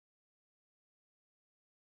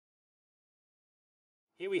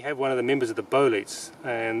Here we have one of the members of the boletes,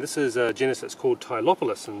 and this is a genus that's called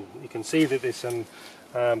Tylopilus, and you can see that there's some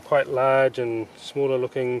quite large and smaller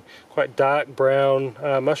looking, quite dark brown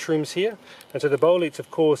mushrooms here. And so the boletes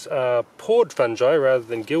of course are pored fungi rather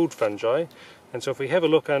than gilled fungi, and so if we have a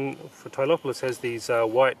look, for Tylopilus has these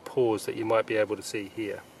white pores that you might be able to see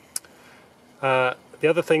here. The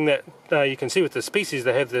other thing that you can see with the species,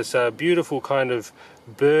 they have this beautiful kind of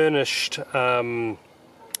burnished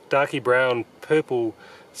darky brown purple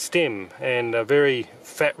stem, and a very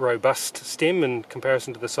fat robust stem in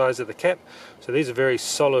comparison to the size of the cap. So these are very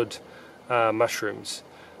solid mushrooms.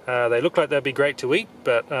 They look like they'd be great to eat,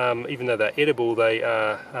 but even though they're edible, they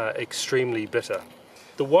are extremely bitter.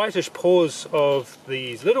 The whitish pores of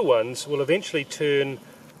these little ones will eventually turn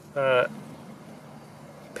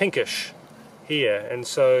pinkish here, and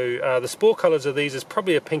so the spore colours of these is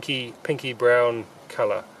probably a pinky brown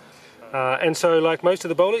colour. And so, like most of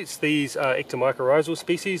the boletes, these are ectomycorrhizal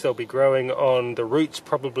species. They'll be growing on the roots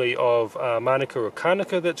probably of manuka or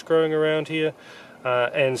kanuka that's growing around here,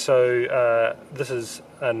 and so this is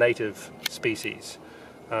a native species,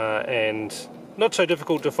 and not so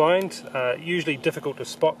difficult to find, usually difficult to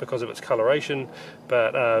spot because of its coloration,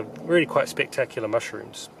 but really quite spectacular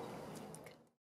mushrooms.